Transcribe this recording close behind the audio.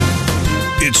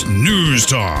It's news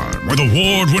time with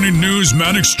award-winning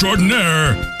newsman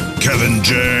extraordinaire, Kevin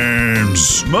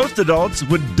James. Most adults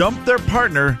would dump their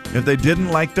partner if they didn't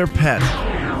like their pet.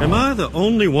 Am I the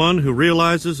only one who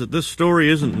realizes that this story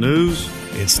isn't news?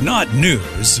 It's not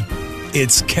news.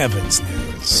 It's Kevin's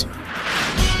news.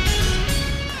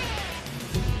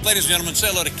 Ladies and gentlemen, say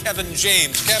hello to Kevin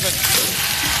James. Kevin.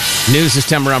 News this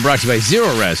time around brought to you by Zero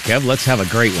Res, Kev. Let's have a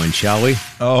great one, shall we?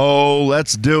 Oh,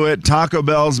 let's do it. Taco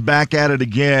Bell's back at it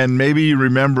again. Maybe you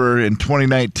remember in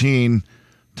 2019,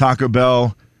 Taco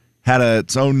Bell had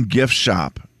its own gift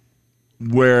shop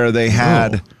where they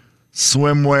had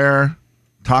swimwear,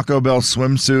 Taco Bell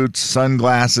swimsuits,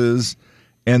 sunglasses,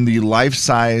 and the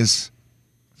life-size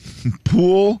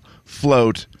pool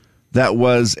float that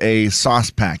was a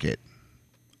sauce packet.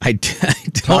 I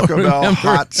don't Taco Bell remember.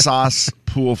 hot sauce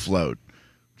pool float.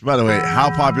 By the way,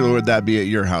 how popular would that be at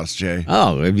your house, Jay?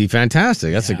 Oh, it'd be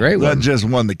fantastic. That's a great That's one. just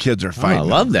one the kids are Oh, fighting. I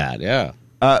love that, yeah.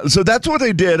 So that's what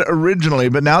they did originally,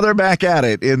 but now they're back at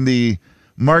it in the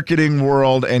marketing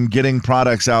world and getting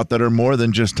products out that are more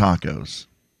than just tacos.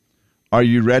 Are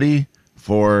you ready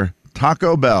for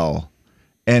Taco Bell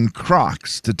and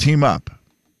Crocs to team up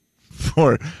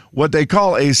for what they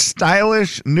call a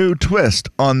stylish new twist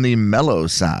on the mellow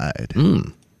side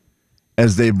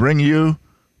as they bring you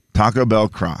Taco Bell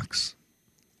Crocs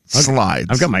slides?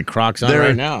 I've got my Crocs on They're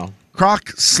right now. Croc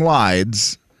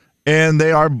slides, and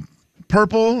they are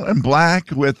purple and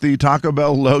black with the Taco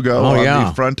Bell logo on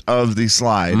the front of the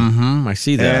slide. Mm-hmm, I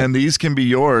see that. And these can be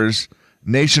yours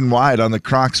nationwide on the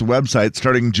Crocs website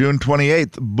starting June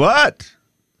 28th. But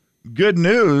good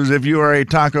news, if you are a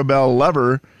Taco Bell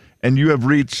lover and you have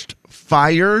reached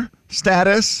fire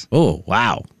status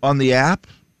on the app,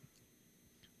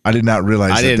 I did not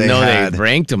realize I that didn't know had they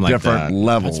ranked them like different that.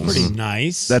 levels. That's pretty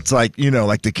nice. That's like,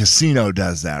 like the casino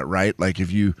does that, right? Like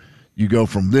if you go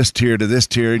from this tier to this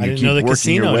tier and I you didn't keep know the working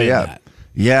casino your way did up. that.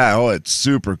 Yeah, it's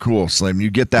super cool, Slim. You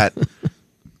get that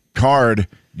card,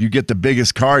 you get the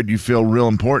biggest card, you feel real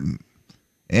important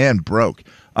and broke.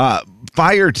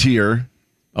 Fire tier.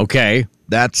 Okay.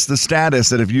 That's the status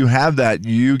that if you have that,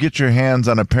 you get your hands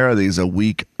on a pair of these a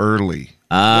week early.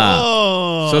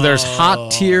 So there's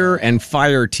hot tier and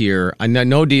fire tier. I know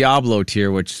no Diablo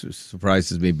tier, which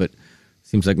surprises me, but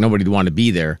seems like nobody would want to be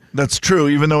there. That's true.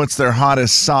 Even though it's their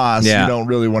hottest sauce, Yeah. you don't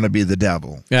really want to be the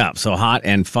devil. Yeah, so hot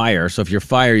and fire. So if you're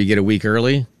fire, you get a week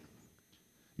early.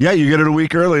 Yeah, you get it a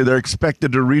week early. They're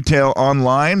expected to retail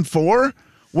online for,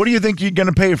 what do you think you're going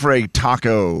to pay for a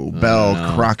Taco Bell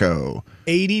Croco?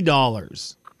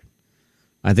 $80.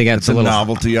 I think that's It's a little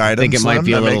novelty item. I think it might Slim.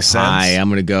 be a That little makes sense. high. I'm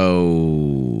going to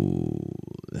go.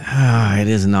 It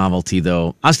is a novelty,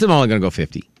 though. I'm still only going to go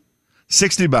 50.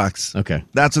 $60. Okay.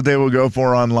 That's what they will go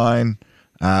for online.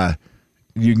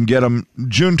 You can get them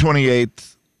June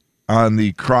 28th on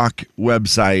the Croc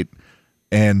website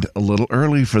and a little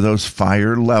early for those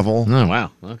fire level Oh,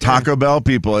 wow. Okay. Taco Bell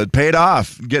people. It paid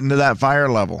off getting to that fire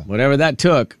level. Whatever that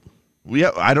took.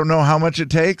 Yeah, I don't know how much it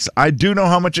takes. I do know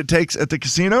how much it takes at the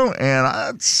casino,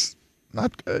 and it's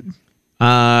not good.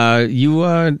 You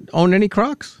own any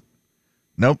Crocs?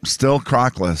 Nope, still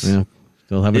Crocless. Yeah.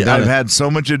 Still haven't Yeah, done I've it. had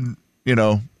so much,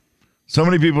 so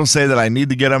many people say that I need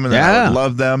to get them and that I Yeah. would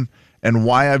love them and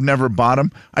why I've never bought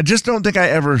them. I just don't think I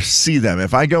ever see them.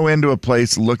 If I go into a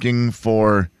place looking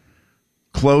for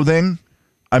clothing,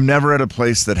 I'm never at a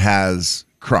place that has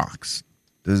Crocs.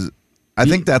 I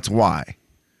think that's why.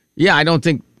 Yeah, I don't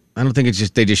think it's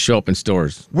just they just show up in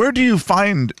stores. Where do you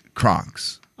find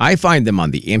Crocs? I find them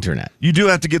on the internet. You do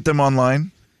have to get them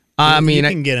online? I You mean,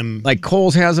 can get them. like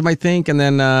Kohl's has them, I think, and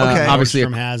then Okay. obviously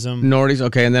Nordstrom has them. Nordy's,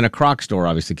 okay, and then a Croc store,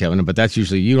 obviously, Kevin. But that's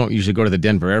usually you don't usually go to the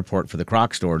Denver airport for the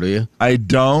Croc store, do you? I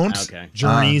don't. Okay.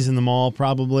 Journeys in the mall,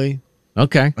 probably.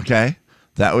 Okay. Okay.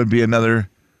 That would be another.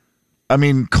 I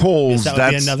mean, Kohl's. That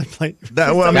would be another place.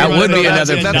 That would be that's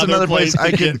another- another place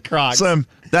I to could. get Crocs. Slim,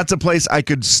 that's a place I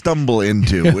could stumble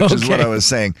into, which is what Okay. I was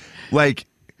saying. Like,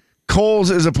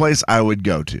 Kohl's is a place I would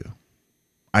go to.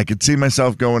 I could see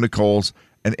myself going to Kohl's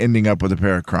and ending up with a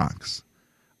pair of Crocs.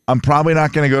 I'm probably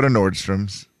not going to go to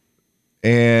Nordstrom's,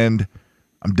 and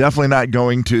I'm definitely not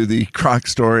going to the Croc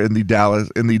store in the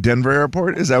Denver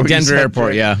airport. Is that what you Denver said,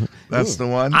 Airport, Jay? yeah. That's the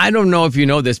one. I don't know if you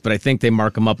know this, but I think they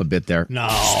mark them up a bit there. No.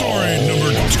 Story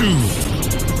number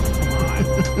 2.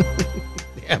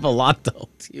 They have a lot, though.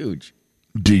 It's huge.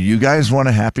 Do you guys want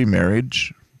a happy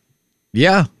marriage?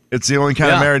 Yeah. It's the only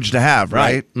kind of Yeah. marriage to have,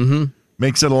 right? Mm-hmm.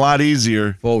 Makes it a lot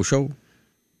easier. Full show.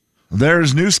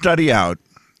 There's new study out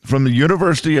from the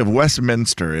University of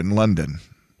Westminster in London.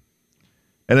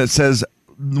 And it says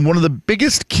one of the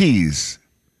biggest keys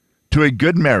to a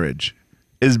good marriage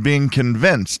is being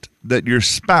convinced that your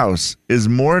spouse is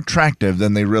more attractive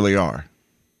than they really are.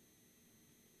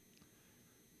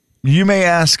 You may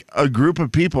ask a group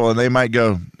of people and they might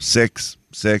go 6,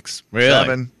 Really?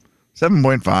 7,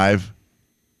 7.5,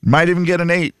 might even get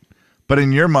an 8. But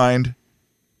in your mind,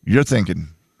 you're thinking,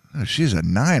 oh, she's a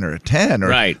 9 or a 10. Or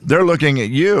Right. They're looking at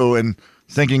you and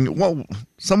thinking, well,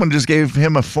 someone just gave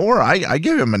him a 4. I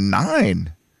give him a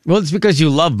 9. Well, it's because you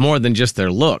love more than just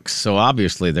their looks. So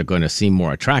obviously they're going to seem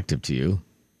more attractive to you.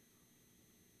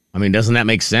 I mean, doesn't that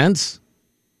make sense?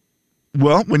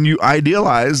 Well, when you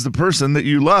idealize the person that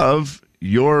you love,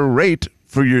 you rate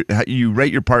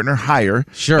your partner higher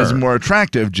Sure. as more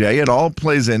attractive, Jay. It all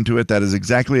plays into it. That is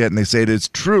exactly it. And they say it is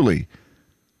truly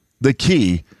the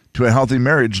key to a healthy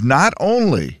marriage. Not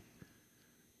only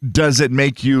does it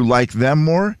make you like them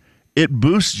more, it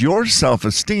boosts your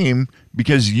self-esteem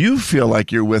because you feel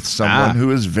like you're with someone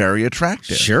who is very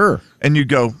attractive. Sure. And you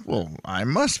go, well, I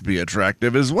must be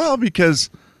attractive as well because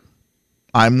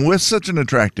I'm with such an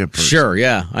attractive person. Sure,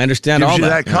 yeah. I understand Gives all you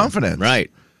that. that confidence.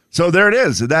 Right. So there it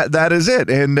is. That is it.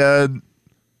 And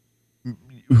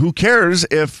who cares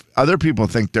if other people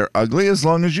think they're ugly as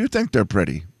long as you think they're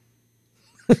pretty?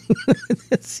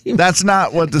 That's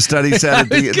not what the study said.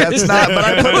 That's not. But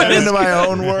I put that into my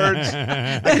own words.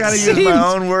 I kind of use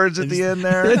my own words at the end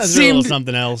there. There's a little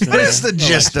something else. But it's the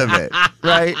gist of it,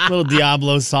 right? A little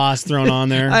Diablo sauce thrown on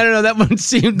there. I don't know. That one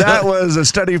seemed. That was a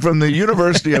study from the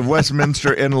University of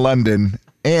Westminster in London,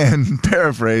 and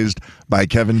paraphrased by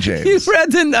Kevin James. You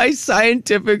read the nice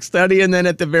scientific study, and then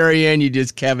at the very end, you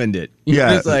just Kevined it. You're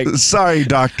Yeah, just like, sorry,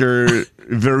 Dr.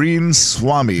 Vireen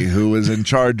Swamy, who was in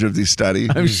charge of the study.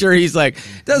 I'm sure he's like,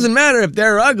 doesn't matter if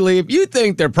they're ugly. If you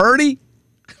think they're pretty.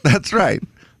 That's right.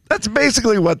 That's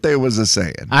basically what they was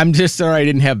saying. I'm just sorry I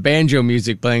didn't have banjo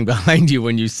music playing behind you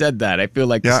when you said that. I feel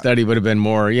like the Yeah. study would have been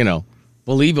more,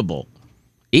 believable.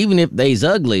 Even if they's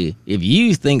ugly, if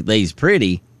you think they's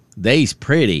pretty, they's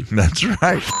pretty. That's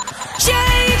right.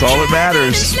 That's all that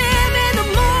matters.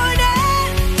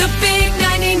 The big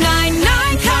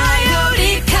 99.9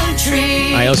 Coyote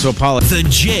Country. I also apologize. The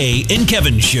Jay and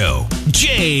Kevin Show.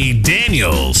 Jay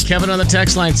Daniels. Kevin on the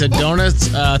text line said donuts,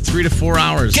 3 to 4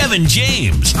 hours. Kevin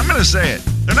James. I'm going to say it.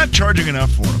 They're not charging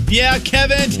enough for them. Yeah,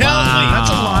 Kevin, tell Wow. That's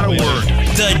a lot of work.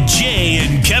 The Jay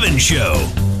and Kevin Show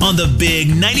on the big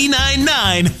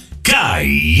 99.9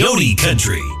 Coyote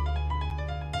Country.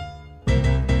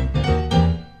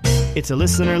 It's a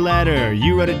listener letter.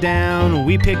 You wrote it down.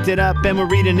 We picked it up and we're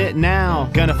reading it now.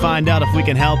 Gonna find out if we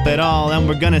can help at all. And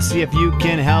we're gonna see if you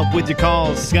can help with your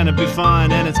calls. It's gonna be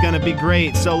fun and it's gonna be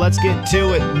great. So let's get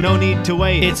to it. No need to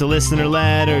wait. It's a listener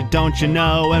letter, don't you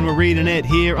know? And we're reading it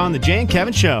here on the Jay and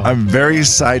Kevin Show. I'm very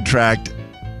sidetracked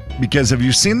because have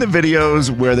you seen the videos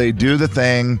where they do the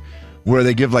thing where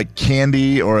they give like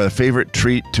candy or a favorite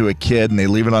treat to a kid and they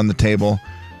leave it on the table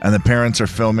and the parents are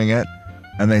filming it?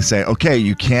 And they say, okay,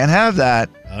 you can't have that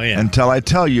until I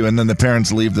tell you. And then the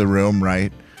parents leave the room,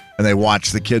 right? And they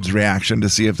watch the kid's reaction to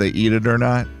see if they eat it or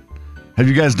not. Have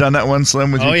you guys done that one,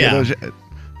 Slim, with your kiddos?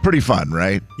 Pretty fun,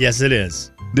 right? Yes, it is.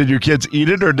 Did your kids eat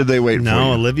it or did they wait for you?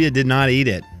 No, Olivia did not eat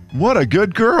it. What a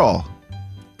good girl.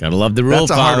 Gotta love the rule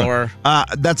That's a hard follower. one.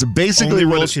 That's basically Only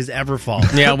what rule it- she's ever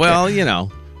followed. Yeah, well,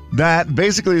 That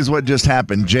basically is what just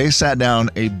happened. Jay sat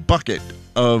down a bucket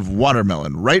of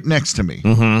watermelon right next to me.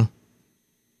 Mm-hmm.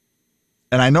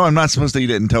 And I know I'm not supposed to eat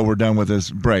it until we're done with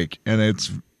this break, and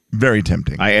it's very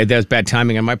tempting. That was bad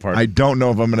timing on my part. I don't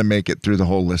know if I'm going to make it through the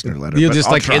whole listener letter. You but just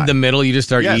I'll like try. in the middle, you just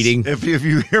start Yes, eating. If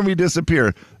you hear me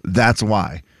disappear, that's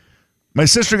why. My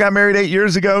sister got married 8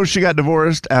 years ago. She got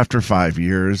divorced after 5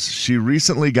 years. She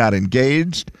recently got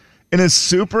engaged and is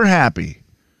super happy.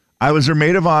 I was her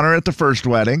maid of honor at the first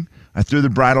wedding. I threw the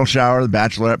bridal shower, the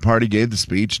bachelorette party, gave the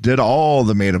speech, did all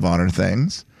the maid of honor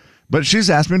things. But she's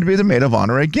asked me to be the maid of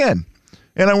honor again.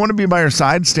 And I want to be by her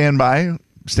side, stand by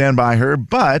her,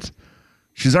 but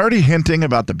she's already hinting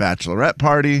about the bachelorette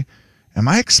party. Am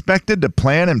I expected to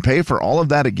plan and pay for all of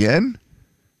that again?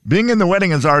 Being in the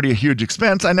wedding is already a huge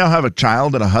expense. I now have a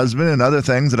child and a husband and other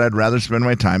things that I'd rather spend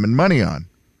my time and money on.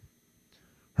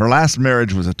 Her last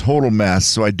marriage was a total mess,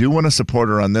 so I do want to support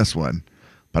her on this one,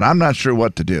 but I'm not sure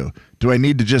what to do. Do I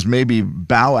need to just maybe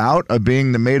bow out of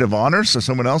being the maid of honor so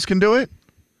someone else can do it?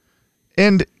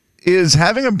 And is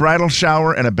having a bridal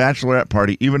shower and a bachelorette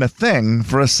party even a thing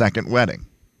for a second wedding?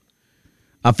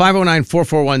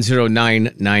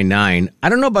 509-441-0999. I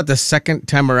don't know about the second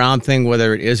time around thing,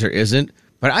 whether it is or isn't,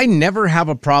 but I never have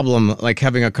a problem like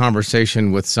having a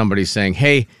conversation with somebody saying,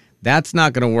 hey, that's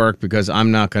not going to work because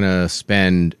I'm not going to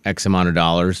spend X amount of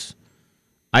dollars.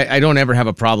 I don't ever have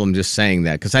a problem just saying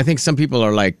that because I think some people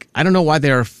are like, I don't know why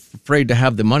they're afraid to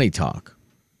have the money talk.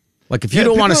 Like if you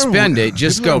don't want to people are spend it,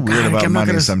 just people go. are weird "God, about I'm not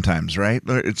money gonna-" sometimes, right?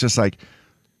 It's just like.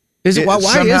 Is it? Why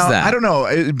somehow, is that? I don't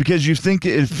know. Because you think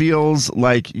it feels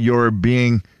like you're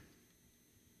being,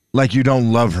 like you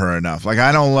don't love her enough. Like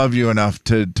I don't love you enough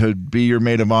to be your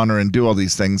maid of honor and do all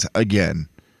these things again.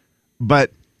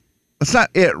 But that's not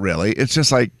it, really. It's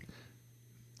just like,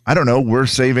 I don't know. We're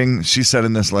saving. She said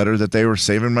in this letter that they were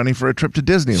saving money for a trip to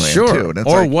Disneyland Sure, too. And it's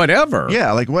or like, whatever.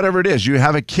 Yeah, like whatever it is. You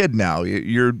have a kid now.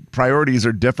 Your priorities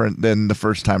are different than the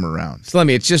first time around.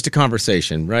 Slimmy, it's just a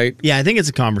conversation, right? Yeah, I think it's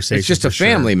a conversation. It's just for a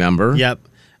family sure. member. Yep.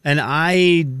 And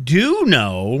I do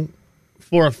know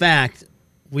for a fact,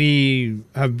 we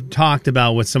have talked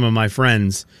about with some of my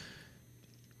friends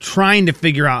trying to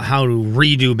figure out how to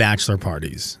redo bachelor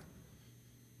parties.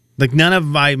 Like none of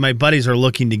my buddies are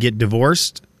looking to get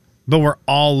divorced, but we're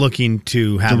all looking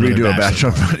to have To another redo a bachelor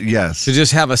bachelor party. party. Yes. To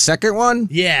just have a second one?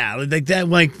 Yeah, like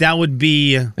that would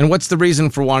be And what's the reason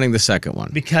for wanting the second one?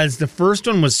 because the first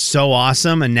one was so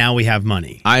awesome and now we have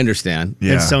money. I understand.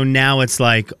 Yeah. And so now it's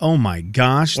like, oh my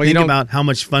gosh, Well, you think don't- about how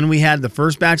much fun we had the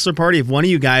first bachelor party. If one of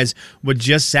you guys would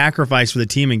just sacrifice for the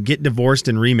team and get divorced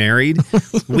and remarried,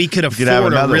 we could have afford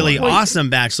a another really one. awesome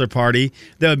bachelor party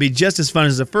that would be just as fun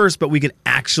as the first, but we could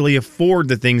actually afford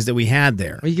the things that we had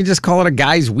there. Well, you can just call it a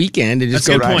guy's weekend and just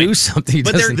That's a go good point. do something. He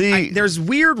But doesn't- there's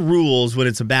weird rules when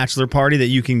it's a bachelor party that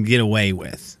you can get away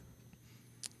with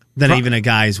than even a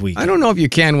guy's weekend. I don't know if you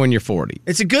can when you're 40,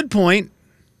 It's a good point.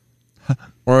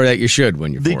 or that you should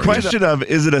when you're The 40. question of,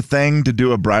 is it a thing to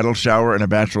do a bridal shower and a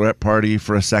bachelorette party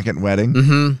for a second wedding?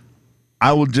 Mm-hmm.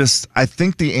 I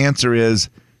think the answer is,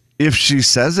 if she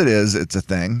says it is, it's a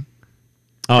thing.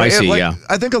 Oh, I Right? see. Like, Yeah.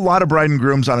 I think a lot of bride and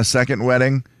grooms on a second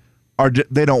wedding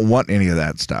they don't want any of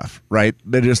that stuff, right?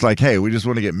 They're just like, hey, we just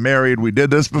want to get married. We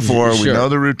did this before. Sure. We know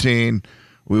the routine.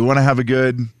 We want to have a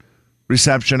good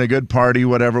reception, a good party,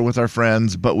 whatever, with our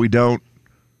friends, but we don't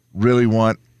really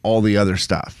want all the other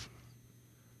stuff.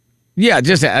 Yeah,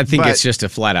 I think But- it's just a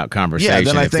flat out conversation.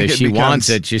 then I if think it she wants becomes-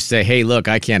 it, just say, "Hey, look,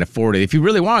 I can't afford it. If you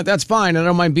really want it, that's fine. I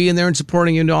don't mind being there and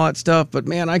supporting you and all that stuff. But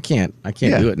man, I can't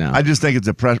do it now." I just think it's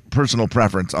a personal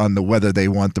preference on whether they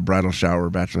want the bridal shower or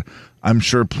bachelor. I'm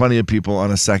sure plenty of people on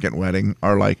a second wedding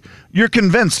are like, you're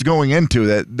convinced going into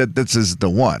that this is the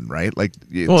one, right? Like,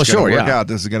 it's Well, going sure, to work yeah. out.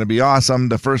 This is going to be awesome.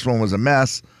 The first one was a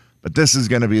mess, but this is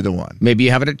going to be the one. Maybe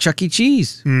you have it at Chuck E.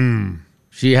 Cheese.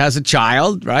 She has a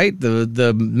child, right?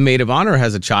 The maid of honor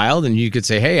has a child, and you could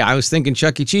say, "Hey, I was thinking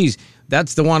Chuck E. Cheese.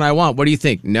 That's the one I want. What do you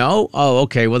think?" No? Oh,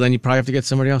 okay. Well, then you probably have to get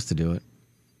somebody else to do it.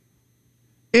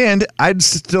 And I'd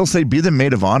still say be the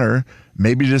maid of honor.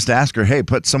 Maybe just ask her, hey,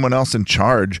 put someone else in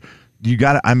charge.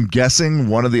 I'm guessing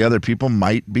one of the other people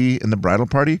might be in the bridal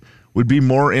party, would be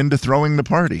more into throwing the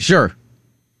party. Sure.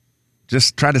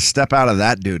 Just try to step out of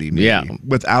that duty, maybe, Yeah.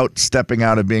 without stepping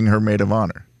out of being her maid of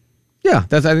honor. Yeah,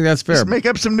 I think that's fair. Just make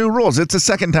up some new rules. It's a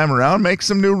second time around. Make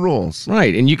some new rules.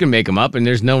 Right, and you can make them up, and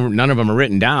none of them are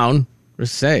written down.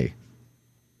 Just say.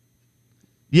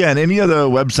 Yeah, and any of the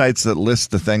websites that list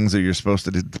the things that you're supposed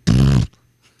to do,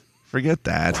 forget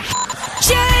that.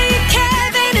 Jay,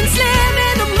 Kevin, and Slim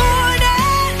in the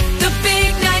morning. The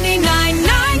big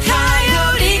 99.9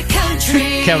 Coyote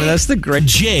Country. Kevin, that's the great.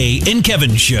 Jay and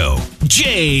Kevin Show.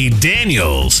 Jay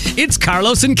Daniels. It's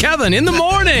Carlos and Kevin in the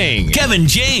morning. Kevin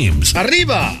James.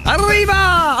 Arriba.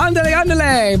 Arriba!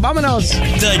 Andale, vámonos.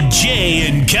 The Jay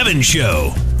and Kevin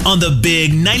Show on the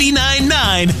big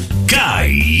 99.9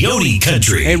 Coyote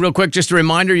Country. Hey, real quick, just a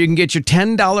reminder, you can get your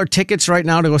 $10 tickets right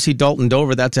now to go see Dalton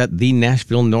Dover. That's at the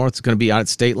Nashville North. It's going to be out at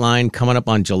State Line coming up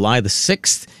on July the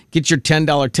 6th. Get your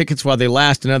 $10 tickets while they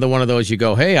last. Another one of those you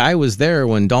go, hey, I was there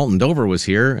when Dalton Dover was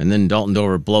here, and then Dalton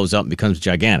Dover blows up and becomes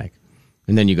gigantic.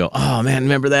 And then you go, oh, man,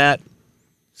 remember that?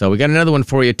 So we got another one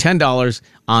for you, $10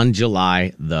 on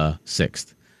July the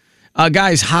 6th.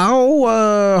 Guys,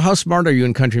 how smart are you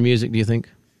in country music, do you think?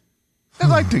 I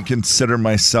like to consider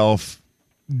myself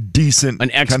decent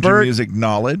An expert? country music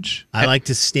knowledge. I like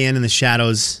to stand in the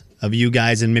shadows of you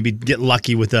guys and maybe get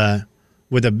lucky with a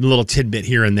little tidbit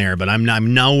here and there, but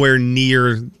I'm nowhere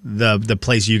near the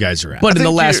place you guys are at. But in the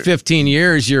think last you're- 15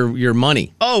 years, your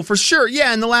money. Oh, for sure.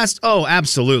 Yeah, in the last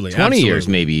absolutely. 20 absolutely. years,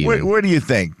 maybe even. Where do you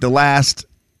think? The last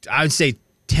I would say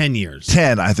 10 years.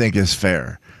 10, I think, is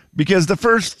fair. Because the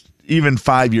first even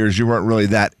 5 years, you weren't really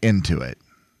that into it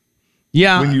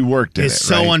Yeah. when you worked in It's it.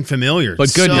 so right? unfamiliar.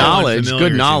 But good So knowledge, unfamiliar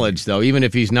good to knowledge, though. Even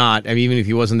if he's not, even if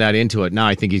he wasn't that into it, now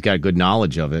I think he's got good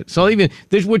knowledge of it. So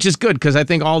which is good because I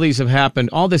think all this has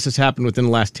happened within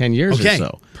the last 10 years me. Okay, or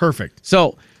so. perfect.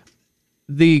 So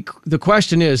the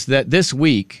question is that this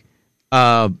week,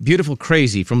 Beautiful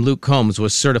Crazy from Luke Combs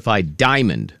was certified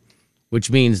diamond,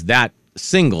 which means that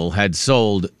single had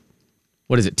sold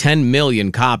what is it, 10 million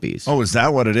copies. Oh, is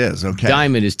that what it is? Okay.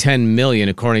 Diamond is 10 million,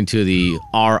 according to the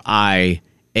RIAA,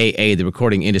 the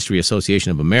Recording Industry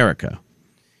Association of America.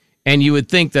 And you would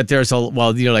think that there's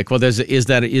is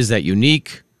that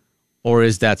unique, or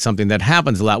is that something that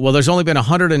happens a lot? Well, there's only been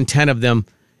 110 of them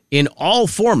in all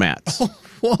formats.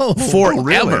 Whoa.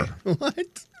 Forever. Really?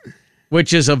 What?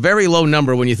 Which is a very low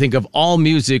number when you think of all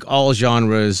music, all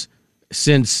genres,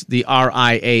 since the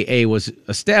RIAA was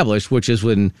established, which is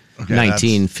in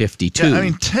 1952. Yeah, I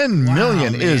mean, 10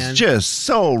 million man. is just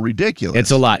so ridiculous.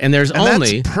 It's a lot. And there's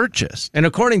only... that's purchased. And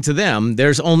according to them,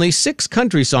 there's only 6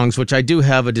 country songs, which I do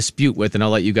have a dispute with, and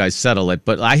I'll let you guys settle it.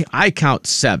 But I count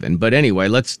 7. But anyway,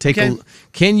 let's take a...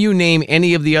 Can you name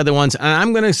any of the other ones? And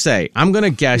I'm going to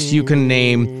guess you can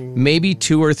name maybe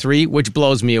 2 or 3, which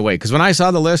blows me away. Because when I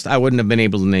saw the list, I wouldn't have been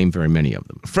able to name very many of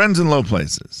them. Friends in Low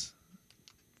Places.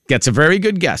 That's a very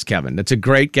good guess, Kevin. That's a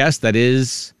great guess. That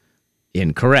is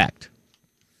incorrect.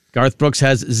 Garth Brooks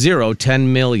has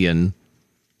 10 million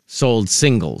sold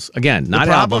singles. Again, not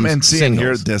the problem albums, and seeing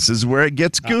here, singles. this is where it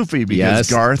gets goofy because yes.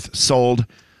 Garth sold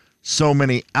so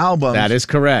many albums. That is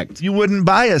correct. You wouldn't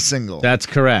buy a single. That's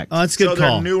correct. Oh, that's a good so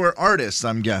call. they're newer artists,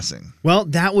 I'm guessing. Well,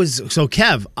 so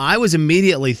Kev, I was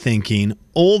immediately thinking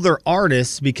older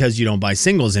artists because you don't buy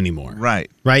singles anymore. Right.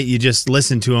 Right? You just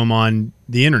listen to them on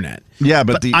the internet. Yeah,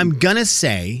 but I'm going to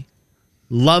say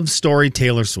Love Story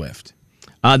Taylor Swift.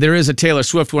 There is a Taylor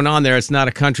Swift one on there. It's not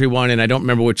a country one, and I don't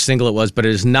remember which single it was, but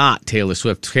it is not Taylor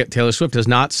Swift. Taylor Swift has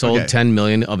not sold 10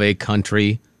 million of a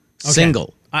country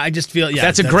single. I just feel,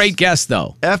 That's a great guess,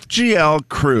 though. FGL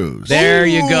Cruise. There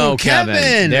you go,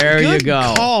 Kevin. There Good you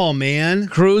go. Call, man.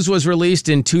 Cruise was released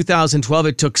in 2012.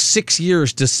 It took 6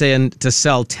 years to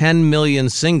sell 10 million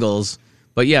singles.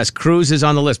 But yes, Cruise is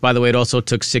on the list. By the way, it also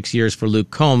took 6 years for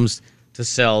Luke Combs to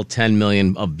sell 10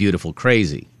 million of Beautiful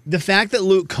Crazy. The fact that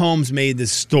Luke Combs made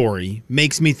this story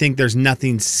makes me think there's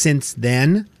nothing since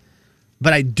then.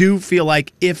 But I do feel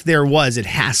like if there was, it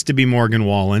has to be Morgan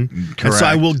Wallen. Correct. And so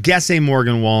I will guess a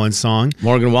Morgan Wallen song.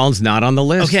 Morgan Wallen's not on the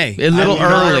list. Okay. A little I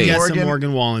will early. guess a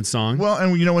Morgan Wallen song. Well,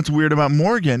 and you know what's weird about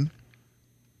Morgan?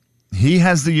 He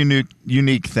has the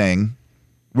unique thing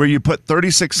where you put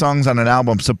 36 songs on an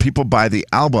album so people buy the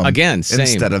album Again, same.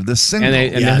 instead of the single.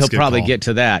 And Yeah, he'll that's a good probably call. get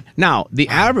to that. Now, the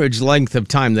average length of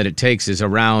time that it takes is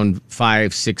around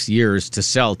 5-6 years to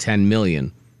sell 10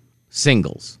 million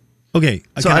singles. Okay.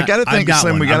 So I got to think,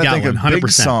 Slim, we got to think of 100%. big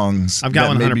songs. I've got that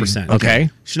one maybe- 100%. Okay.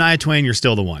 Shania Twain, you're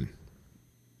still the one.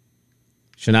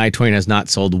 Shania Twain has not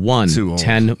sold one Too old.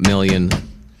 10 million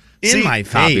In my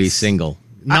copy face. single.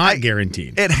 Not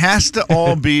guaranteed. It has to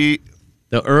all be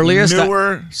The earliest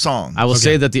newer songs. I will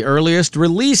say that the earliest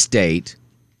release date,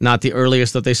 not the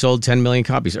earliest that they sold 10 million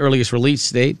copies. Earliest release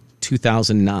date,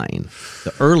 2009.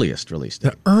 The earliest release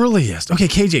date. The earliest. Okay,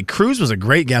 KJ, Cruise was a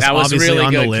great guess, That was obviously really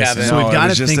on the good, list. Kevin. So No, we've it got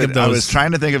was to just think that of those. I was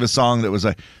trying to think of a song that was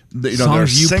like, there Songs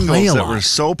were you play singles a that lot. were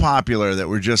so popular that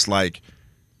were just like,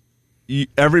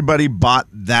 everybody bought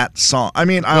that song. I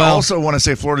mean, I Well- also want to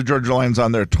say Florida Georgia Line's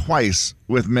on there twice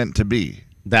with Meant to Be.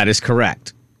 That is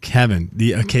correct. Kevin,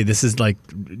 this is like,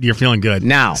 you're feeling good.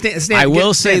 Now, I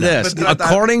will say this. But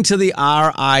According to the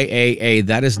RIAA,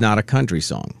 that is not a country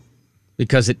song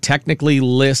because it technically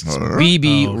lists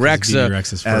BB Oh, 'cause Rexa BB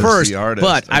Rexa's As first. the artist,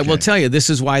 But I will okay. tell you, this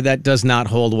is why that does not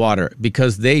hold water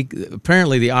because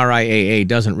apparently the RIAA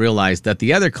doesn't realize that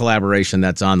the other collaboration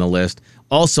that's on the list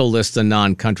also lists a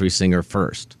non-country singer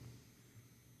first.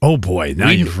 Oh, boy.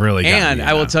 Now you've really got And me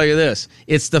I will now. tell you this.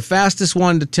 It's the fastest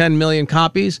one to 10 million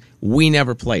copies. We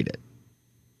never played it.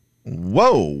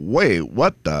 Whoa, wait,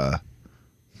 what the?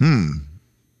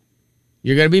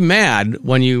 You're going to be mad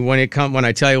when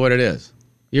I tell you what it is.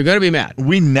 You're going to be mad.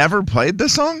 We never played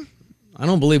this song? I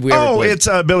don't believe we ever Oh, played it's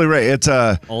Billy Ray. It's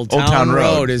Old Town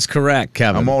Road is correct,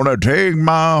 Kevin. I'm gonna take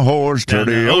my horse to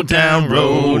the old town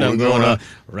road. I'm gonna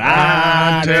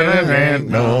ride till there ain't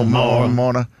no more. I'm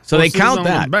gonna. So they Horses count on the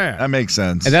that. back. That makes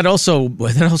sense. And that also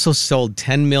sold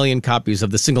 10 million copies of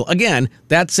the single. Again,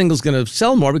 that single's going to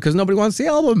sell more because nobody wants the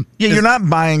album. Yeah, you're not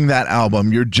buying that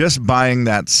album. You're just buying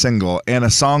that single and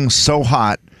a song so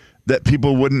hot that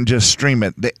people wouldn't just stream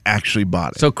it. They actually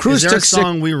bought it. So Is Cruise there took a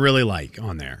song we really like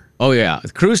on there? Oh yeah,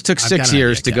 Cruise took I've 6 got an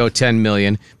years idea, to go Kev. 10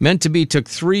 million. Meant to Be took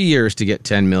 3 years to get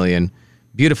 10 million.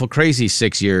 Beautiful Crazy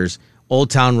 6 years.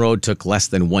 Old Town Road took less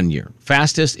than 1 year.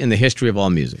 Fastest in the history of all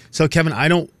music. So, Kevin, I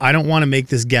don't want to make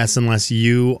this guess unless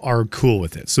you are cool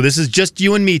with it. So this is just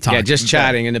you and me talking. Yeah, just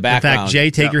chatting in the In background. fact,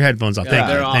 Jay, take your headphones off. Thank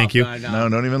you. They're off. Thank you. I know. no,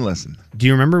 don't even listen. Do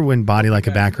you remember when Body Like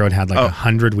a Back Road had like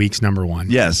 100 weeks number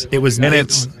one? Yes. It was And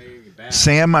it's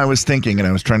Sam, I was thinking, and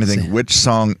I was trying to think which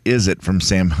song is it from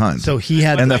Sam Hunt. So he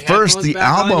had and the the first, headphones the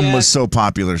back on album yet? was so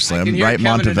popular, I Slim, can hear right? Kevin,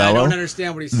 and I Montevello. don't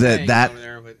understand what he's saying that over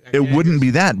there, but I it can't wouldn't be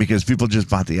that because people just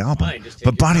bought the album. Fine, just take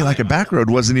But your Body time. Like a Back Road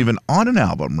wasn't even on an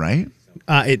album, right?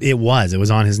 It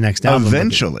was on his next album.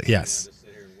 Eventually. Yes.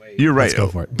 You're right. Let's go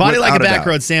for it. Body Like a Without Back doubt.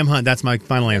 Road, Sam Hunt. That's my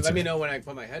final answer. Let me know when I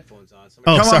put my headphones on.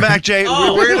 Oh, Come sorry. on back, Jay.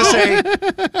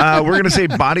 We're gonna say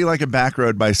 "Body Like a Back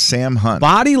Road" by Sam Hunt.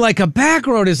 Body Like a Back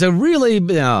Road is a really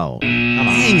no.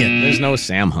 Dang it. There's no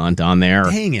Sam Hunt on there.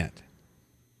 Dang it.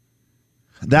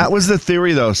 That was the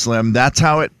theory, though, Slim. That's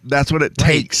what it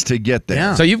takes to get there.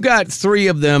 Yeah. So you've got 3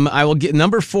 of them. I will get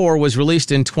number 4 was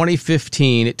released in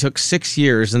 2015. It took 6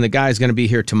 years, and the guy's going to be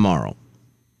here tomorrow.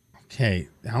 Okay.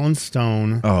 Alan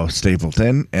Stone. Oh,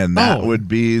 Stapleton, and that Oh. would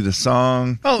be the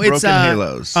song Oh, "Broken it's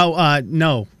Halos."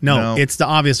 No. It's the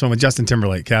obvious one with Justin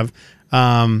Timberlake, Kev.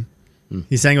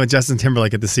 He sang it with Justin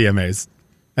Timberlake at the CMAs,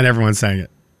 and everyone sang it.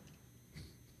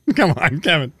 Come on,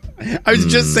 Kevin. I was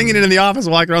just singing it in the office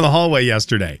walking around the hallway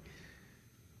yesterday.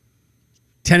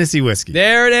 Tennessee Whiskey.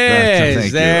 There it Thank is.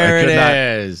 you. There I it could not-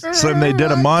 is. Slim, they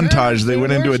did a montage. They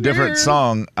went into a different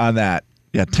song on that.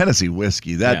 Yeah, Tennessee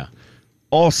Whiskey. That Yeah.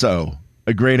 also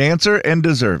a great answer and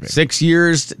deserving. 6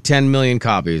 years, 10 million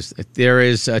copies. There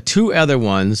is 2 other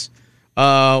ones.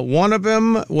 One of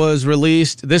them was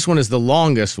released. This one is the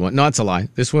longest one. No, it's a lie.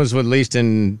 This one was released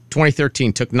in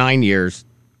 2013. Took 9 years.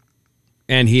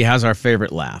 And he has our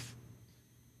favorite laugh.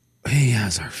 He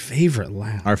has our favorite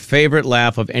laugh. Our favorite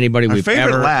laugh of anybody My we've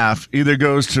favorite ever. laugh either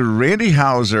goes to Randy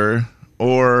Houser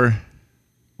or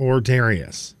Or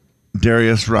Darius.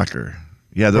 Darius Rucker.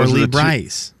 Yeah, Or those are Lee the two.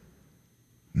 Bryce.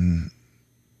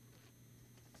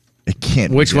 It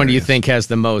can't. be Which one do you Darius. think has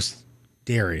the most?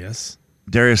 Darius.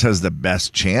 Darius has the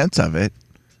best chance of it?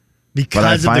 But I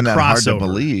Because of find the that hard to crossover.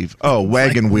 believe. Oh,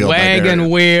 Wagon Wheel. by Wagon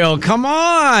Darius. Wheel. Come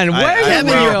on. Wagon Kevin,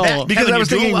 Wheel. you're- Because Kevin, I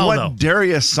was you're doing thinking well, what though.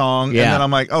 Darius song, Yeah. and then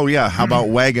I'm like, oh yeah, how about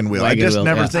Wagon Wheel? Wagon I just Wheel,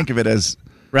 never yeah. think of it as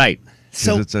Right. because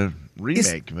So it's a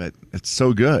remake, but it's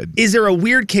so good. is there a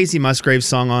weird Casey Musgraves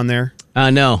song on there?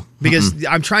 No. Because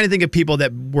I'm trying to think of people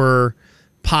that were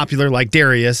popular like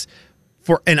Darius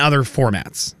in other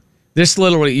formats. This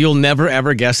literally, you'll never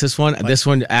ever guess this one. This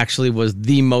one actually was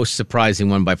the most surprising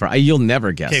one by far. You'll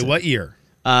never guess Okay, it. what year?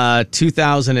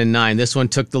 2009. This one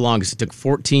took the longest. It took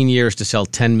 14 years to sell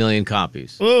 10 million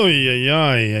copies. Oh,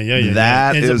 yeah.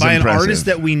 That Is it is by an impressive. artist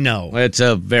that we know? It's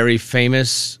a very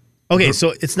famous. Okay,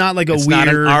 so it's not like a It's weird. not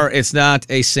an art. It's not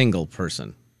a single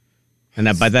person.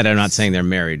 And by that, I'm not saying they're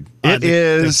married. It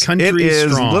is. the country It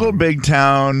is strong. Little Big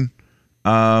Town,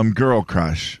 Girl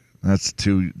Crush. That's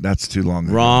too long.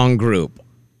 ago. Wrong group.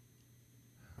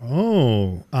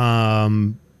 Oh,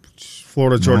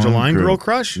 Florida Georgia Wrong Line group. Girl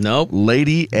Crush. Nope.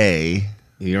 Lady A.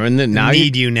 You're in the now.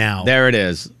 Need you now. There it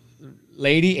is.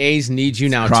 Lady A's Need You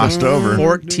Now. Crossed Took over.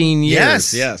 14 years.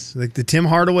 Yes, Yes. like the Tim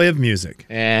Hardaway of music.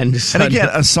 And And again,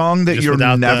 a song that Just you're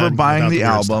without never the- buying without the the weird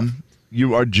album.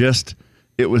 You are just.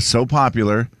 It was so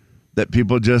popular that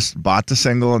people just bought the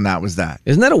single, and that was that.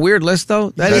 Isn't that a weird list,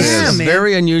 though? That is Yeah, a man.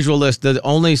 very unusual list. There's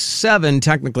only 7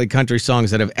 technically country songs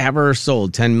that have ever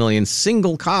sold 10 million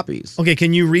single copies. Okay,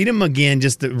 can you read them again?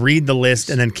 Just to read the list,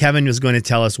 and then Kevin was going to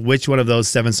tell us which one of those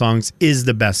 7 songs is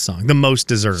the best song, the most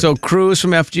deserved. So Cruise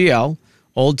from FGL,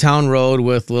 Old Town Road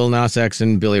with Lil Nas X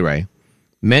and Billy Ray,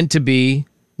 Meant to Be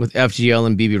with FGL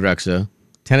and BB Rexa,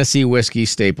 Tennessee Whiskey,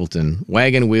 Stapleton,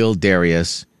 Wagon Wheel,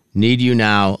 Darius, Need You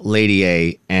Now, Lady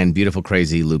A, and Beautiful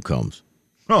Crazy, Luke Combs.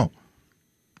 Oh,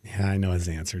 yeah, I know his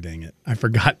answer. Dang it, I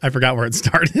forgot where it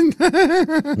started.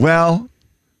 well,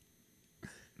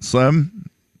 Slim,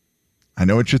 I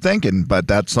know what you're thinking, but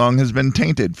that song has been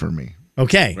tainted for me.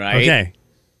 Okay, Right. okay.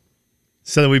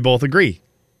 So that we both agree.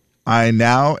 I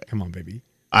Come on, baby.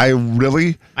 I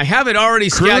have it already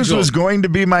Cruise scheduled. was going to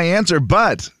be my answer,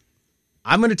 but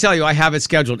I'm going to tell you I have it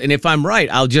scheduled. And if I'm right,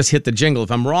 I'll just hit the jingle.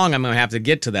 If I'm wrong, I'm going to have to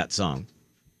get to that song.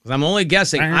 Because I'm only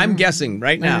guessing. I'm guessing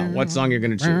right now what song you're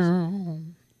going to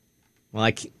choose.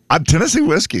 Like, Tennessee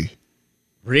Whiskey.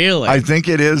 really? I think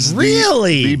it is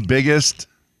Really? the biggest.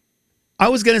 I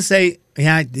was gonna say,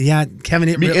 yeah, Kevin.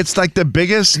 I mean, it's like the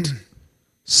biggest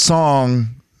song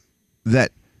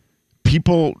that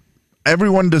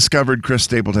everyone discovered Chris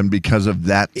Stapleton because of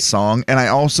that song. And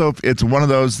it's one of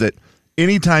those that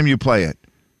anytime you play it,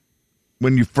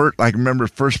 when you first, I remember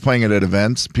first playing it at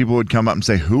events, people would come up and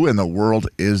say, "Who in the world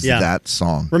is Yeah. that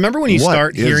song?" Remember when you What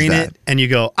start is hearing that? it and you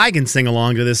go, I can sing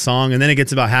along to this song, and then it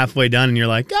gets about halfway done, and you're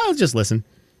like, oh, just listen.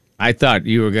 I thought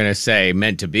you were going to say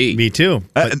Meant to Be. Me too.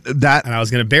 But, That and I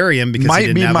was gonna bury him because he might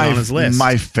didn't be have it on his list.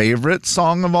 my favorite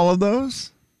song of all of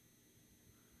those.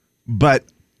 But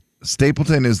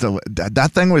Stapleton is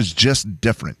that thing was just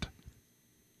different.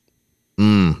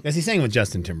 Yes, he sang it with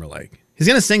Justin Timberlake. He's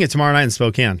going to sing it tomorrow night in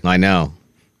Spokane. I know.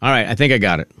 All right, I think I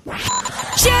got it.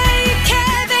 Jay,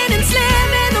 Kevin, and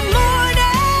Slim in the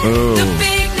morning. The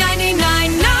big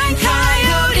 99.9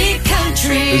 Coyote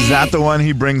Country. Is that the one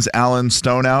he brings Alan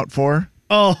Stone out for?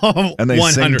 Oh, And they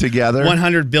sing together?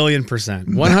 100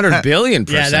 billion%. 100 billion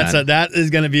percent. Yeah, that is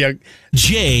going to be a...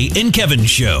 Jay and Kevin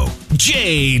Show.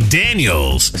 Jay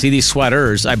Daniels. See these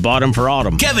sweaters? I bought them for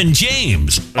autumn. Kevin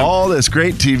James. All this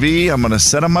great TV, I'm going to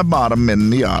set on my bottom in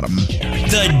the autumn.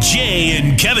 The Jay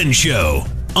and Kevin Show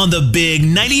on the big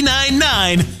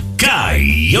 99.9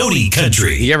 Coyote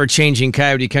Country. The ever-changing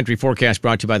Coyote Country forecast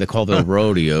brought to you by the Colville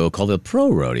Rodeo, Colville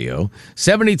Pro Rodeo.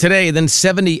 70 today, then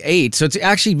 78. So it's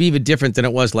actually even different than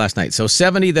it was last night. So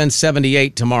 70, then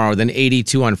 78 tomorrow, then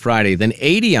 82 on Friday, then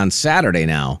 80 on Saturday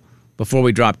now, before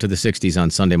we drop to the 60s on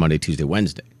Sunday, Monday, Tuesday,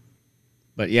 Wednesday.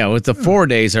 But yeah, with the 4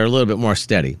 days are a little bit more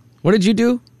steady. What did you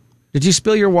do? Did you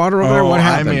spill your water over there? What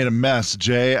happened? I made a mess,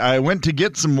 Jay. I went to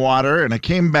get some water, and I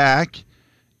came back.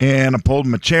 And I pulled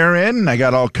my chair in, and I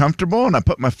got all comfortable, and I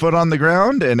put my foot on the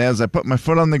ground. And as I put my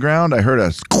foot on the ground, I heard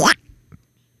a squawk.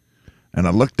 And I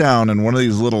looked down, and one of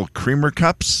these little creamer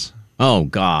cups Oh,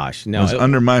 gosh. No, was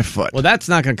under my foot. Well, that's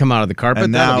not going to come out of the carpet.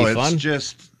 And That'll now be it's fun.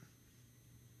 just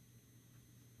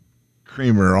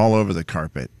creamer all over the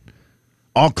carpet.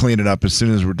 I'll clean it up as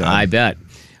soon as we're done. I bet.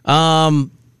 Do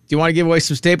you want to give away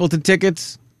some Stapleton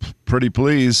tickets? Pretty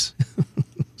please.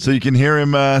 So you can hear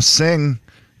him sing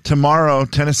tomorrow,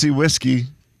 Tennessee Whiskey.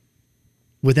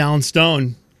 With Alan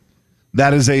Stone.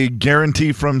 That is a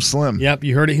guarantee from Slim. Yep,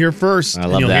 you heard it here first. I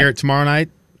love and you'll that. hear it tomorrow night.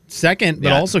 Second, but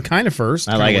Yeah. also kind of first.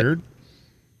 I like Kinda it. weird.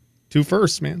 2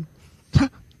 firsts, man.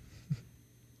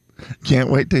 Can't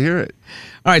wait to hear it.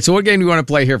 All right, so what game do you want to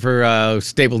play here for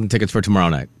Stapleton tickets for tomorrow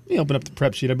night? Let me open up the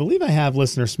prep sheet. I believe I have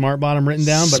listener Smart Bottom written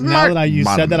down, but now Smart that you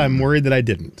Bottom. said that, I'm worried that I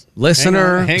didn't.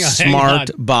 Listener hang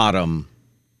Smart on. Bottom.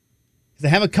 I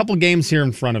have a couple games here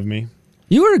in front of me.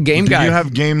 You were a game Do guy. you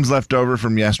have games left over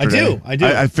from yesterday? I do.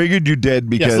 I figured you did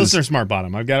because Yes, listener Smart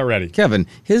Bottom. I've got it ready. Kevin,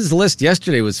 his list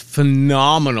yesterday was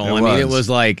phenomenal. It I mean, it was. was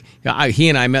like he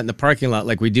and I met in the parking lot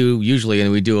like we do usually,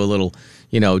 and we do a little,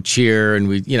 cheer, and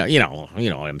we, you know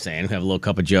what I'm saying. We have a little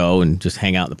cup of Joe and just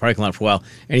hang out in the parking lot for a while.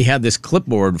 And he had this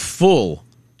clipboard full,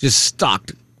 just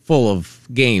stocked full of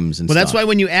games and Well, stuff. that's why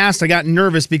when you asked, I got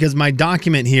nervous because my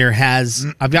document here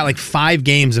I've got like 5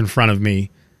 games in front of me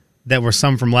that were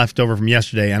some from leftover from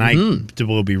yesterday, and I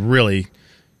will be really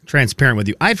transparent with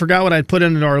you. I forgot what I'd put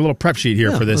into our little prep sheet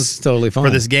here for this. that's totally fine.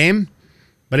 For this game,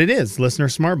 but it is listener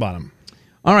Smart Bottom.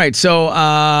 All right, so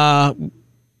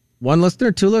 1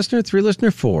 listener, 2 listener, 3 listener,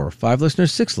 4, 5 listener,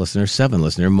 6 listener, 7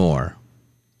 listener, more.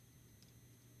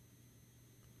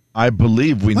 I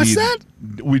believe we What's need. that?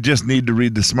 We just need to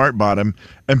read the Smart Bottom,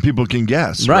 and people can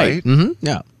guess, right? Mm-hmm.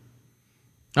 Yeah.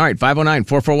 All right,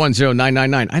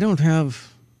 509-441-0999. I don't have...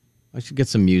 I should get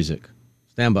some music.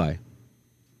 Stand by.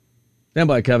 Stand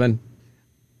by, Kevin.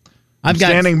 I'm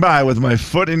standing by with my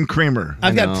foot in creamer.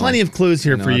 I've got plenty of clues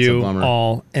here I know, for it's a you bummer.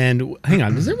 all. And hang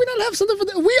on, does we not have something for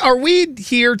that? Are we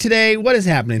here today? What is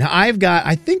happening? I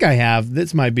think I have.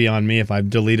 This might be on me if I've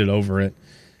deleted over it.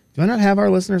 Do I not have our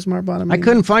listener Smart Bottom? I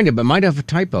couldn't find it, but might have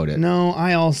typoed it. No,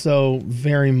 I also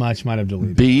very much might have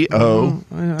deleted it.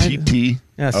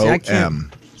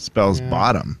 BOTTOM spells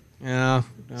bottom. Yeah.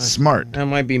 Smart. That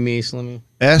might be me, Slimmy.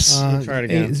 S Try it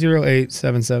again.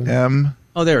 0877. M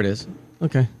Oh, there it is.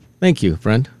 Okay. Thank you,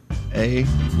 friend. A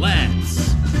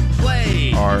Let's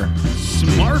play R.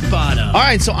 Smart Bottom. All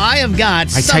right, so I have got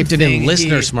I typed it in something listener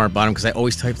here. Smart Bottom because I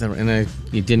always type that and it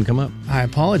didn't come up. I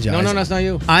apologize. No, that's not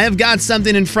you. I have got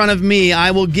something in front of me.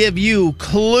 I will give you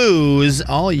clues.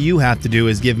 All you have to do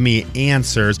is give me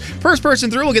answers. First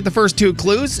person through will get the first 2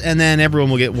 clues, and then everyone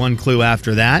will get 1 clue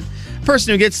after that.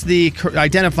 Person who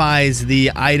identifies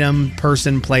the item,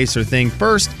 person, place, or thing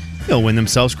first, they'll win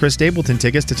themselves Chris Stapleton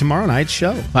tickets to tomorrow night's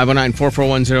show.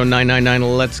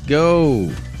 509-441-0999. Let's go.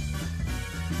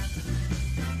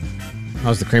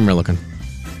 How's the creamer looking?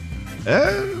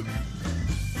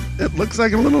 It looks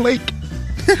like a little lake.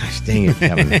 Gosh, dang it,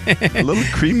 Kevin. A little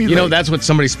creamy You know, lake. that's what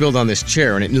somebody spilled on this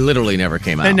chair, and it literally never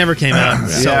came out. It never came out.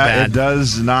 So yeah, bad. it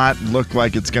does not look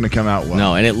like it's going to come out well.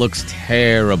 No, and it looks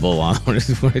terrible on when it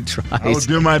I will tries.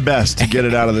 do my best to get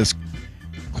it out of this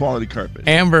quality carpet.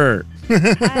 Amber.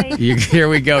 Here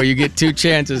we go. You get 2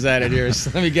 chances at it here. So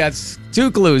let me get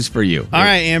 2 clues for you. All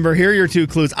right, Amber, here are your 2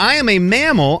 clues. I am a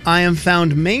mammal. I am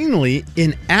found mainly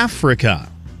in Africa.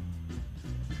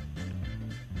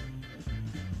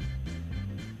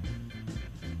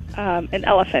 An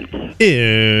elephant.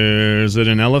 Is it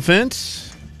an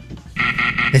elephant?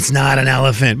 It's not an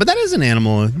elephant, but that is a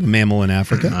mammal in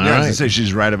Africa. Yeah, I was gonna say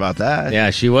she's right about that. Yeah,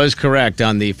 she was correct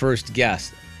on the first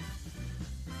guess.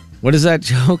 What is that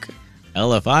joke?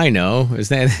 Elefino. Wasn't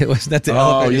that the elephant?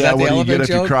 Oh, Is yeah, that the what do you elephant get if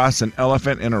you joke? cross an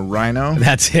elephant and a rhino?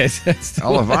 That's it. That's the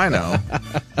one. Elefino.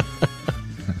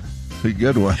 A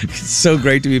good one. It's so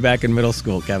great to be back in middle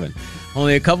school, Kevin.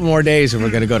 Only a couple more days and we're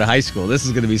going to go to high school. This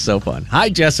is going to be so fun. Hi,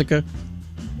 Jessica.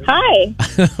 Hi.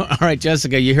 All right,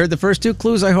 Jessica, you heard the first two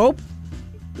clues, I hope?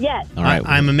 Yes. All right.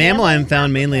 I'm a mammal. I'm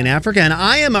found mainly in Africa, and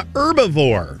I am a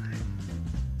herbivore.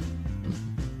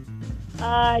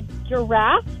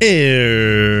 Giraffe.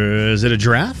 Is it a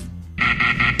giraffe?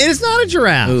 It is not a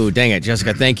giraffe. Ooh, dang it,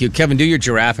 Jessica, thank you. Kevin, do your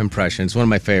giraffe impression. It's one of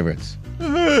my favorites.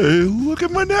 Hey, look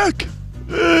at my neck.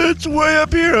 It's way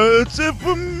up here.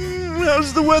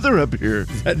 How's the weather up here?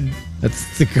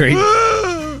 That's the great.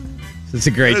 It's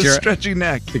a great giraffe. Stretchy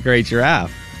neck. It's a great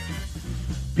giraffe.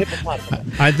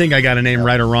 I think I got a name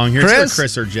right or wrong here. Chris? It's for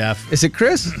Chris or Jeff. Is it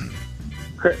Chris?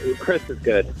 Chris is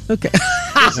good. Okay.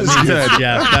 This is good,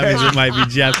 Jeff. That means it might be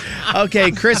Jeff. Okay,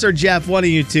 Chris or Jeff, one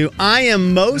of you two. I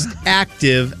am most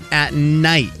active at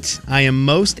night. I am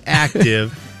most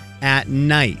active at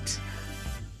night.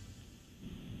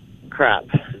 Crap.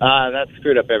 That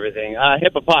screwed up everything.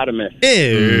 Hippopotamus.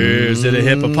 Is it a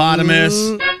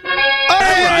hippopotamus?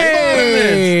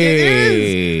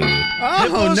 Hey!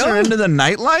 Hippos are into the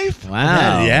nightlife?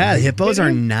 Wow. Yeah, hippos are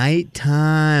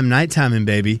nighttiming,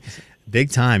 baby. Big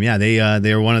time. Yeah,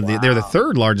 they're one of they're the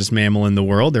third largest mammal in the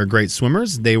world. They're great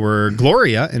swimmers. They were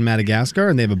Gloria in Madagascar,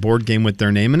 and they have a board game with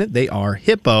their name in it. They are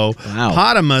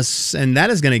hippopotamus, and that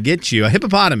is going to get you. A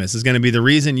hippopotamus is going to be the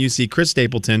reason you see Chris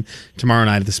Stapleton tomorrow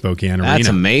night at the Spokane Arena. That's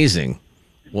amazing.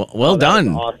 Well done.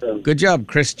 Awesome. Good job,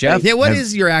 Chris, Jeff. Yeah, what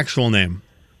is your actual name?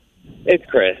 It's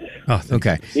Chris. Oh,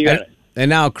 okay. You got it. And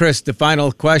now, Chris, the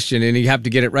final question, and you have to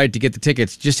get it right to get the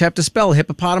tickets. Just have to spell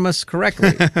hippopotamus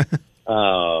correctly.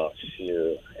 Oh,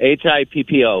 shoot.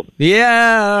 Hippo.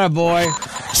 Yeah, boy.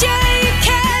 Jay,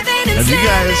 Kevin, and Have you Slim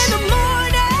guys- in the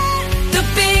morning. The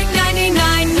big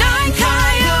 99.9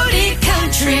 Coyote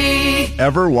Country.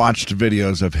 Ever watched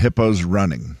videos of hippos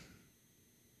running?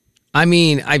 I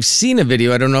mean, I've seen a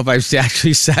video. I don't know if I've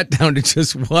actually sat down to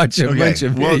just watch a bunch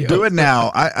of videos. Well, do it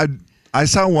now. I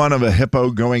saw one of a hippo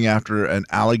going after an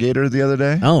alligator the other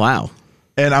day. Oh, wow.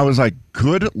 And I was like,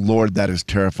 good Lord, that is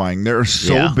terrifying. They're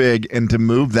so big, and to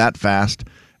move that fast,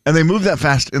 and they move that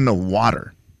fast in the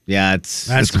water. Yeah,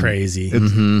 That's crazy.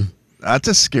 That's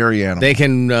a scary animal. They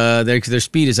can their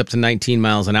speed is up to 19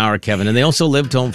 miles an hour, Kevin, and they also live till